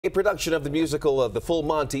A production of the musical of The Full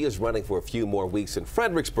Monty is running for a few more weeks in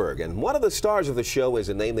Fredericksburg, and one of the stars of the show is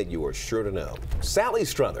a name that you are sure to know, Sally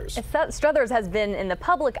Struthers. Struthers has been in the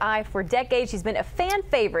public eye for decades. She's been a fan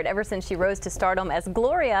favorite ever since she rose to stardom as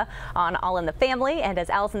Gloria on All in the Family, and as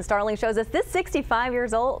Allison Starling shows us, this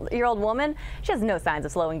 65-year-old woman, she has no signs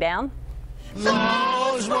of slowing down.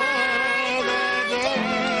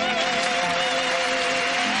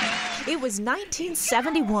 It was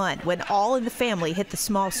 1971 when All in the Family hit the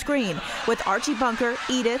small screen with Archie Bunker,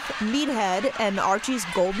 Edith, Meathead, and Archie's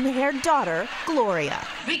golden-haired daughter, Gloria.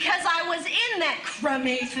 Because I was in that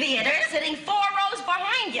crummy theater sitting 4 rows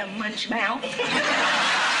behind you, Munchmouth.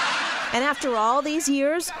 And after all these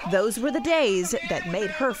years, those were the days that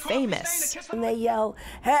made her famous. And they yell,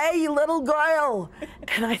 "Hey, little girl!"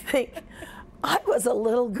 And I think, I was a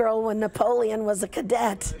little girl when Napoleon was a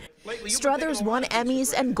cadet. Struthers won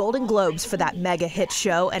Emmys and Golden Globes for that mega hit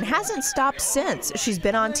show and hasn't stopped since. She's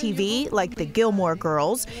been on TV like the Gilmore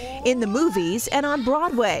Girls, in the movies, and on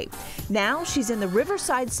Broadway. Now she's in the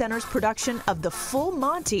Riverside Center's production of The Full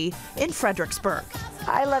Monty in Fredericksburg.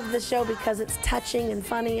 I love the show because it's touching and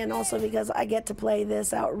funny, and also because I get to play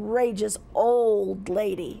this outrageous old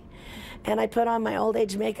lady. And I put on my old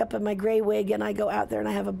age makeup and my gray wig, and I go out there and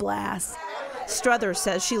I have a blast. Struthers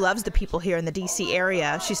says she loves the people here in the D.C.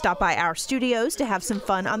 area. She stopped by our studios to have some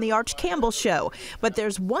fun on the Arch Campbell show. But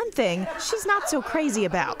there's one thing she's not so crazy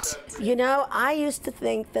about. You know, I used to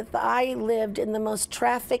think that I lived in the most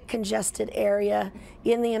traffic congested area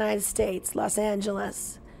in the United States, Los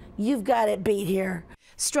Angeles. You've got it beat here.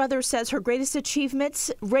 Struthers says her greatest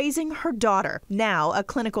achievements, raising her daughter, now a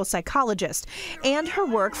clinical psychologist, and her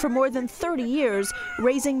work for more than 30 years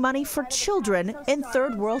raising money for children in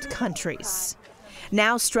third world countries.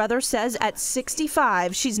 Now Struthers says at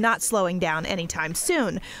 65 she's not slowing down anytime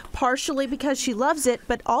soon, partially because she loves it,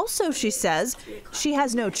 but also she says she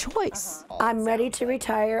has no choice. I'm ready to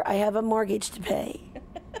retire. I have a mortgage to pay.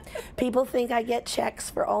 People think I get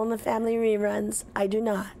checks for All in the Family reruns. I do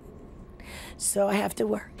not. So I have to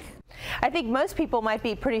work. I think most people might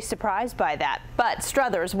be pretty surprised by that, but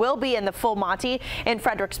Struthers will be in The Full Monty in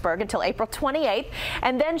Fredericksburg until April 28th,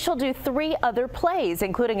 and then she'll do 3 other plays,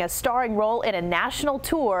 including a starring role in a national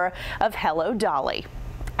tour of Hello, Dolly.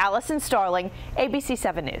 Allison Starling, ABC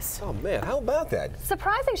 7 News. Oh man, how about that?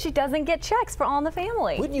 Surprising she doesn't get checks for All in the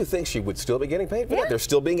Family. Wouldn't you think she would still be getting paid for that? Yeah. They're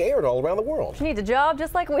still being aired all around the world. She needs a job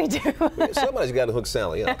just like we do. Somebody's got to hook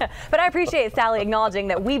Sally up. But I appreciate Sally acknowledging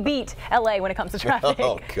that we beat LA when it comes to traffic.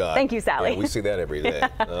 Oh God. Thank you, Sally. Yeah, we see that every day.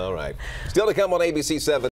 All right. Still to come on ABC 7.